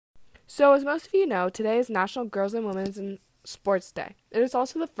So, as most of you know, today is National Girls and Women's in Sports Day. It is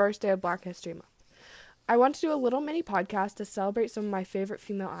also the first day of Black History Month. I want to do a little mini podcast to celebrate some of my favorite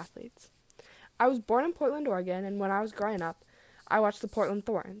female athletes. I was born in Portland, Oregon, and when I was growing up, I watched the Portland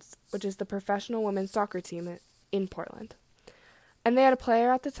Thorns, which is the professional women's soccer team in Portland. And they had a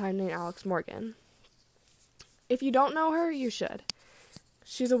player at the time named Alex Morgan. If you don't know her, you should.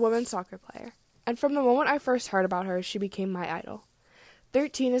 She's a women's soccer player. And from the moment I first heard about her, she became my idol.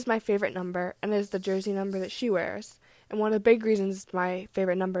 13 is my favorite number, and it is the jersey number that she wears, and one of the big reasons my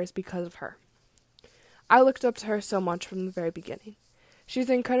favorite number is because of her. I looked up to her so much from the very beginning. She's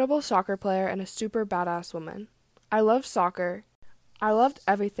an incredible soccer player and a super badass woman. I love soccer. I loved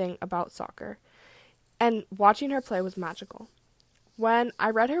everything about soccer, and watching her play was magical. When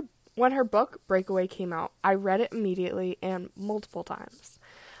her book, Breakaway, came out, I read it immediately and multiple times.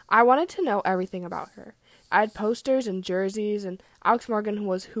 I wanted to know everything about her. I had posters and jerseys, and Alex Morgan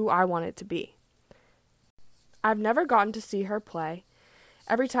was who I wanted to be. I've never gotten to see her play.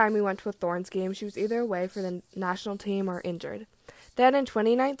 Every time we went to a Thorns game, she was either away for the national team or injured. Then in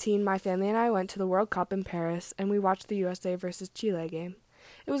 2019, my family and I went to the World Cup in Paris, and we watched the USA versus Chile game.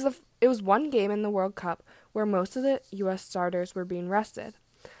 It was one game in the World Cup where most of the U.S. starters were being rested.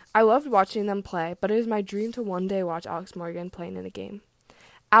 I loved watching them play, but it is my dream to one day watch Alex Morgan playing in a game.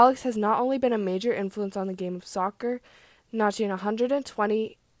 Alex has not only been a major influence on the game of soccer, notching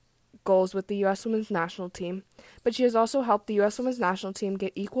 120 goals with the U.S. women's national team, but she has also helped the U.S. women's national team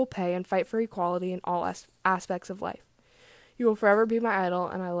get equal pay and fight for equality in all aspects of life. You will forever be my idol,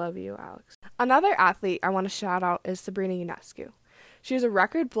 and I love you, Alex. Another athlete I want to shout out is Sabrina Ionescu. She is a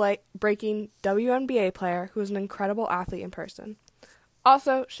record-breaking WNBA player who is an incredible athlete in person.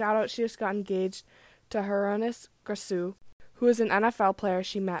 Also, shout out, she just got engaged to Hroniss Grasu, who is an NFL player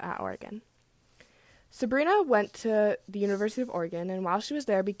she met at Oregon. Sabrina went to the University of Oregon, and while she was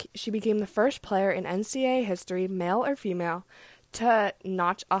there, she became the first player in NCAA history, male or female, to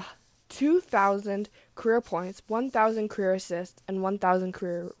notch 2,000 career points, 1,000 career assists, and 1,000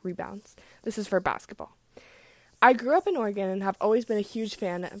 career rebounds. This is for basketball. I grew up in Oregon and have always been a huge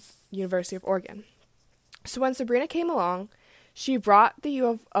fan of University of Oregon. So when Sabrina came along, she brought the U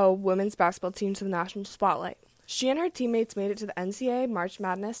of O women's basketball team to the national spotlight. She and her teammates made it to the NCAA March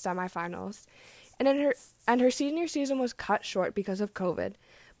Madness semifinals, and her senior season was cut short because of COVID.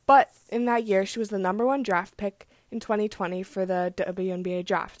 But in that year, she was the number 1 draft pick in 2020 for the WNBA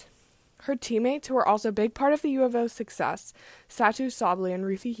draft. Her teammates, who were also a big part of the U of O's success, Satu Sabli and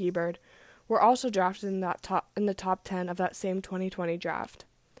Ruthie Hebard, were also drafted in the top 10 of that same 2020 draft.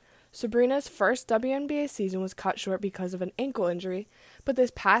 Sabrina's first WNBA season was cut short because of an ankle injury, but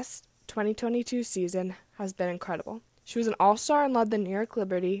this past 2022 season has been incredible. She was an all-star and led the New York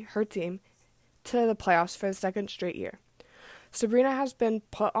Liberty, her team, to the playoffs for the second straight year. Sabrina has been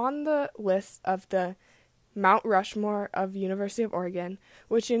put on the list of the Mount Rushmore of University of Oregon,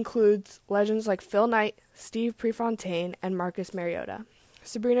 which includes legends like Phil Knight, Steve Prefontaine, and Marcus Mariota.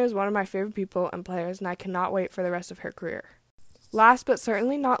 Sabrina is one of my favorite people and players, and I cannot wait for the rest of her career. Last but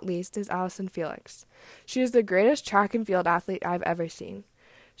certainly not least is Allyson Felix. She is the greatest track and field athlete I've ever seen.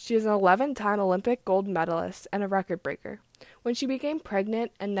 She is an 11-time Olympic gold medalist and a record breaker. When she became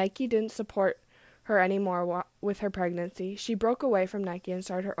pregnant and Nike didn't support her anymore with her pregnancy, she broke away from Nike and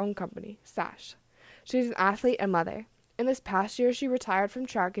started her own company, Sash. She's an athlete and mother. In this past year, she retired from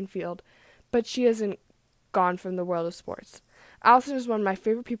track and field, but she isn't gone from the world of sports. Allyson is one of my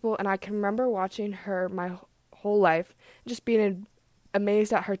favorite people, and I can remember watching her my whole life, just being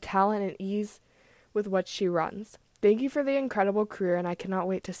amazed at her talent and ease with what she runs. Thank you for the incredible career, and I cannot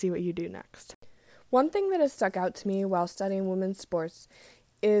wait to see what you do next. One thing that has stuck out to me while studying women's sports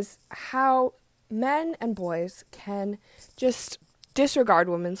is how men and boys can just disregard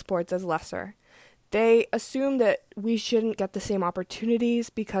women's sports as lesser. They assume that we shouldn't get the same opportunities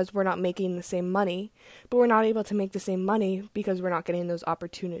because we're not making the same money, but we're not able to make the same money because we're not getting those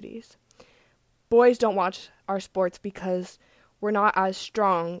opportunities. Boys don't watch our sports because we're not as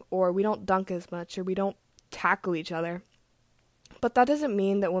strong, or we don't dunk as much, or we don't tackle each other. But that doesn't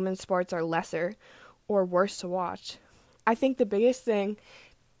mean that women's sports are lesser or worse to watch. I think the biggest thing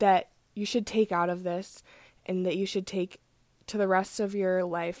that you should take out of this, and that you should take to the rest of your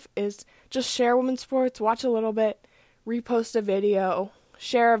life, is just share women's sports, watch a little bit, repost a video,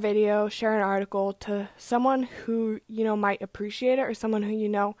 share an article to someone who might appreciate it, or someone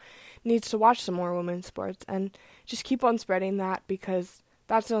who needs to watch some more women's sports, and just keep on spreading that, because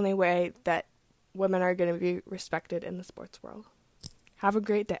that's the only way that women are going to be respected in the sports world. Have a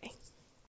great day.